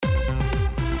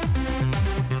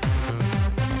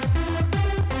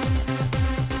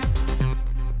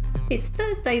It's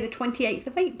Thursday the 28th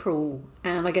of April,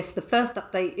 and I guess the first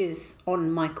update is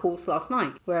on my course last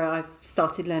night where I've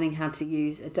started learning how to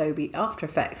use Adobe After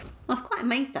Effects. I was quite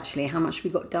amazed actually how much we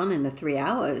got done in the 3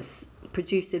 hours.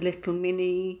 Produced a little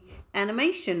mini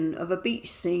animation of a beach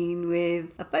scene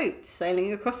with a boat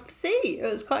sailing across the sea.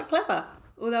 It was quite clever.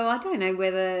 Although I don't know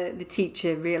whether the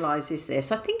teacher realises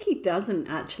this. I think he doesn't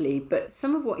actually, but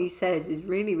some of what he says is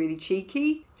really, really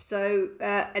cheeky. So,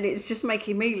 and it's just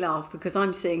making me laugh because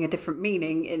I'm seeing a different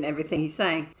meaning in everything he's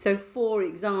saying. So, for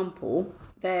example,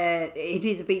 it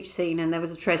is a beach scene and there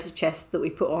was a treasure chest that we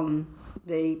put on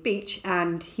the beach,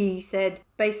 and he said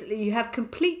basically you have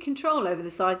complete control over the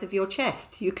size of your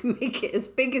chest. You can make it as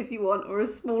big as you want or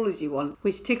as small as you want,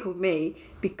 which tickled me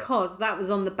because that was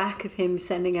on the back of him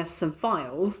sending us some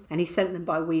files, and he sent them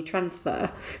by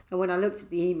WeTransfer. And when I looked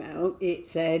at the email, it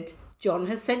said, "John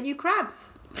has sent you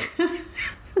crabs."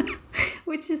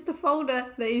 Which is the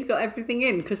folder that he's got everything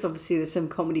in, because obviously there's some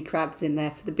comedy crabs in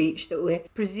there for the beach that we're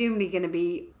presumably going to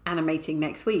be animating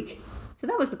next week. So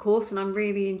that was the course, and I'm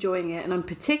really enjoying it, and I'm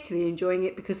particularly enjoying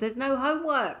it because there's no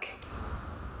homework.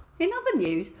 In other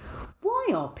news,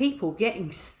 why are people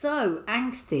getting so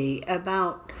angsty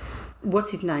about,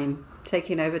 what's his name,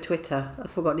 taking over Twitter?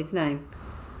 I've forgotten his name.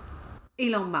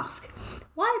 Elon Musk.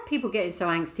 Why are people getting so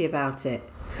angsty about it?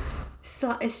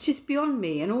 So it's just beyond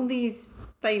me, and all these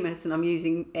famous, and I'm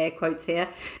using air quotes here,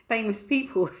 famous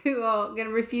people who are going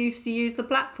to refuse to use the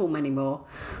platform anymore.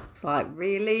 It's like,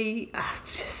 really?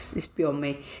 It's beyond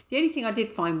me. The only thing I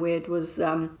did find weird was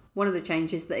one of the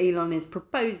changes that Elon is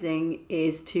proposing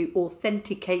is to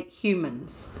authenticate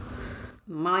humans.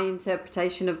 My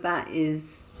interpretation of that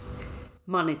is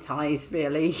monetize,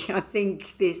 really. I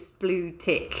think this blue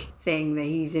tick thing that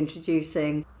he's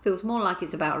introducing feels more like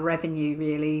it's about revenue,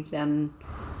 really, than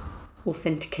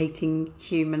authenticating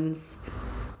humans.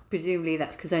 Presumably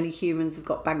that's because only humans have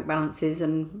got bank balances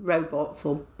and robots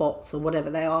or bots or whatever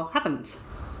they are haven't.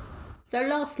 So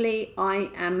lastly,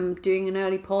 I am doing an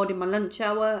early pod in my lunch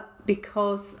hour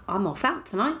because I'm off out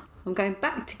tonight. I'm going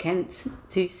back to Kent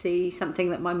to see something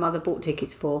that my mother bought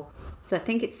tickets for. So I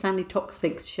think it's Sandy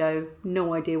Toksvig's show.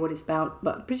 No idea what it's about,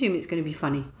 but I presume it's going to be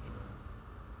funny.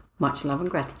 Much love and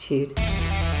gratitude.